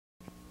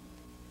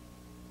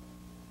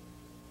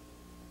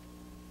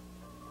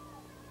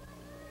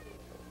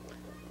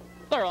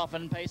They're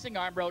often pacing.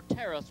 Armbro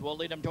Terrace will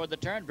lead them toward the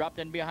turn. Dropped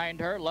in behind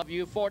her, Love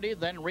You 40,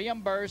 then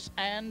Reimburse,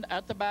 and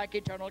at the back,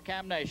 Eternal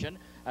CAMNATION,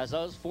 as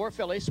those four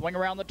fillies swing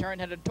around the turn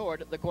headed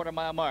toward the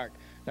quarter-mile mark.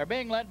 They're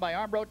being led by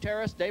Armbro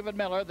Terrace, David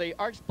Miller, the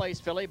Arch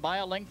Place filly, by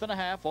a length and a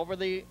half over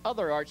the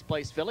other Arch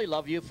Place filly,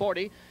 Love You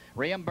 40.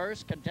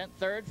 Reimburse, content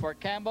third for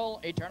Campbell.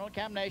 Eternal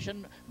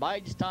CAMNATION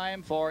bides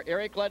time for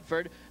Eric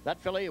Ledford.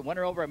 That filly,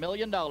 winner over $1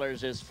 million,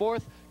 is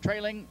fourth,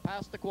 trailing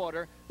past the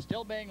quarter.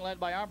 Still being led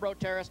by Armbro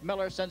Terrace.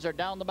 Miller sends her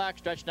down the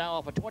backstretch now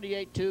off a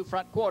 28-2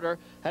 front quarter,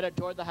 headed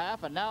toward the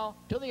half, and now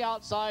to the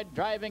outside,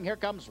 driving. Here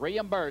comes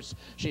Reimburse.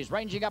 She's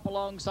ranging up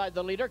alongside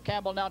the leader.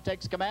 Campbell now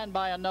takes command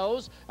by a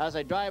nose as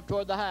they drive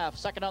toward the half.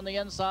 Second on the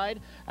inside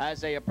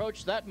as they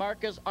approach that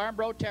mark is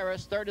Armbro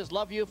Terrace. Third is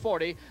Love You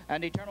 40,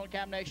 and Eternal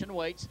CAMNATION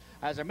waits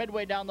as they're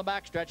midway down the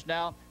backstretch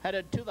now,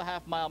 headed to the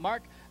half-mile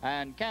mark,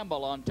 and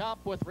Campbell on top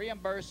with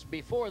Reimburse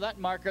before that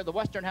marker. The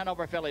Western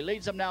Hanover filly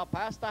leads them now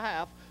past the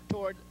half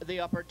toward the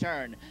upper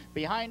turn.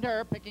 Behind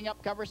her, picking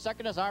up cover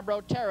second, is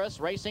Armbro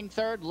Terrace. Racing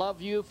third,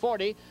 Love You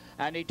 40,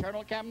 and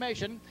Eternal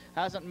CAMNATION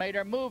hasn't made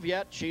her move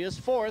yet. She is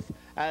fourth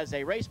as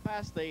they race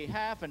past the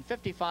half and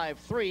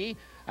 55-3,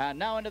 and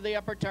now into the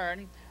upper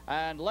turn.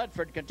 And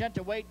Ledford content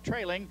to wait,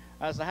 trailing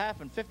as the half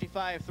and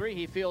 55-3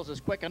 he feels is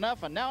quick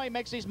enough, and now he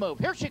makes his move.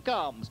 Here she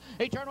comes,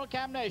 Eternal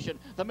CAMNATION,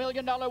 the $1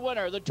 million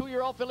winner, the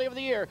 2-year-old filly of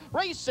the year,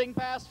 racing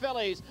past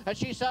fillies, and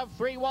she's shoved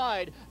 3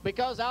 wide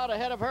because out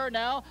ahead of her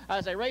now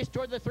as they race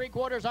toward the 3/4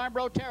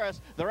 Armbro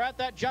Terrace. They're at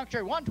that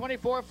juncture,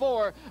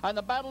 124.4, and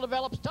the battle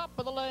develops top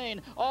of the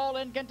lane, all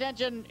in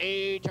contention.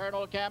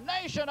 Eternal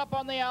CAMNATION up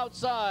on the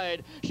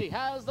outside. She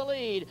has the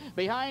lead.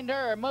 Behind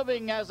her,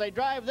 moving as they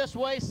drive this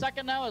way,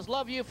 second now is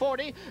Love You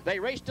 40. They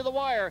race to the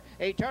wire.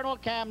 Eternal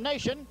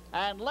CAMNATION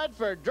and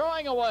Ledford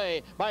drawing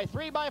away by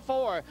 3 by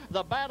 4.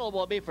 The battle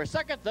will be for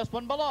second. This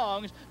one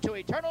belongs to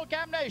Eternal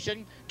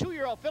CAMNATION,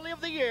 2-year-old filly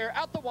of the year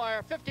at the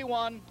wire,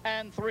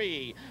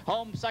 51-3.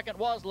 Home second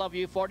was Love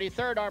You 40.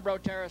 Third,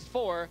 Armbro Terrace,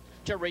 4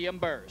 to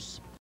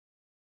Reimburse.